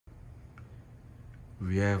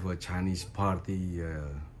we have a Chinese party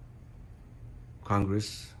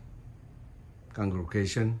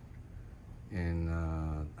congregation, and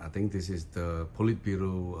I think this is the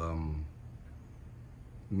Politburo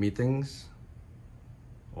meetings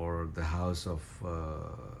or the House of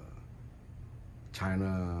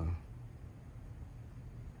China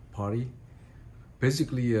Party.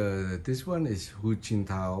 Basically, this one is Hu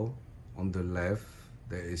Jintao on the left.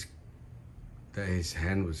 That his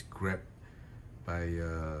hand was grabbed by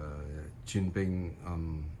Jinping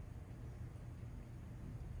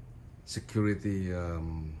security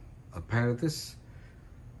apparatus.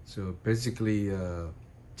 So basically,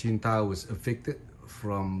 Jintao was evicted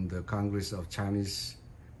from the Congress of Chinese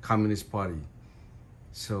Communist Party.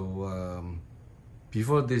 So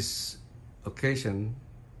before this occasion,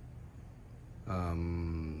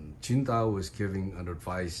 Jintao was giving an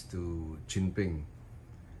advice to Jinping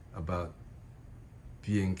about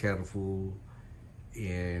being careful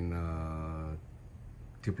in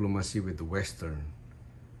diplomacy with the Western.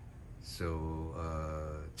 So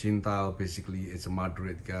Jintao basically is a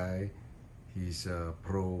moderate guy. He's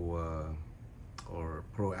pro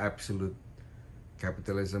absolute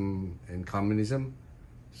capitalism and communism.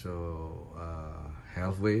 So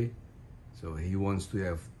halfway. So he wants to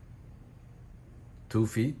have 2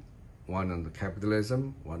 feet, one on the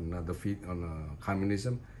capitalism, one other feet on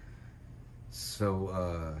communism.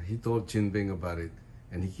 So he told Jinping about it,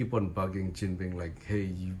 and he keep on bugging Jinping like, hey,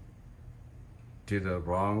 you did a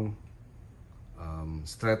wrong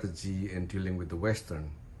strategy in dealing with the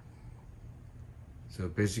Western. So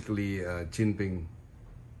basically Jinping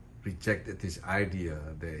rejected this idea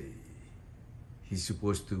that he's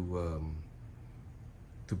supposed to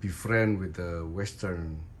be friend with the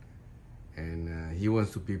Western, and he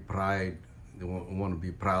wants to be want to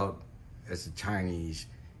be proud as a Chinese.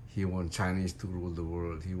 He wants Chinese to rule the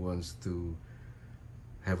world. He wants to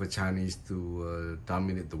have a Chinese to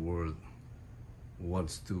dominate the world.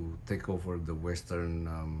 Wants to take over the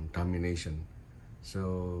Western domination.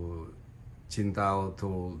 So Jintao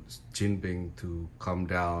told Jinping to calm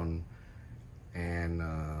down and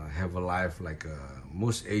have a life like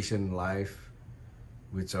most Asian life,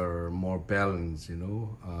 which are more balanced, you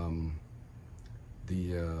know.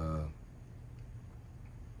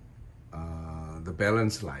 The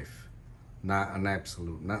balanced life, not an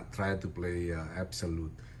absolute, not try to play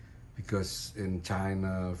absolute, because in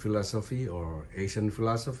China philosophy or Asian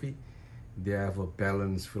philosophy, they have a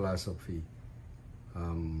balanced philosophy,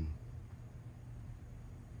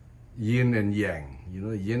 yin and yang, you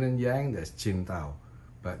know, yin and yang, that's Jintao,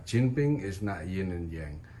 but Jinping is not yin and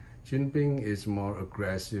yang. Jinping is more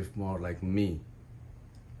aggressive, more like me,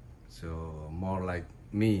 so more like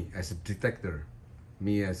me as a dictator,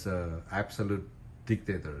 me as a absolute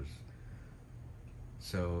dictator.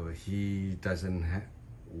 So he doesn't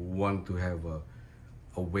want to have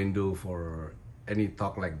a window for any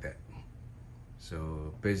talk like that.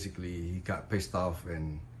 So basically he got pissed off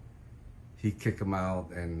and he kicked him out,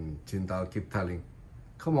 and Jintao kept telling,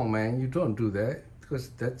 come on man, you don't do that, because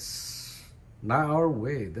that's not our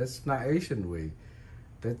way, that's not Asian way,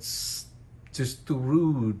 that's just too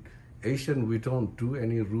rude. Asian, we don't do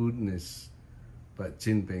any rudeness. But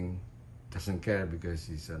Jinping doesn't care because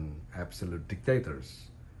he's an absolute dictator.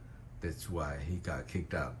 That's why he got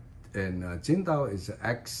kicked out. And Jintao is the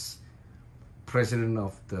ex president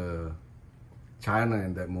of the China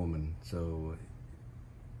in that moment. So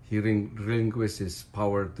he relinquished his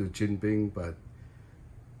power to Jinping, but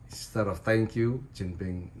instead of thank you,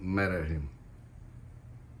 Jinping mad at him.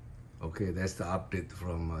 Okay, that's the update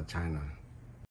from China.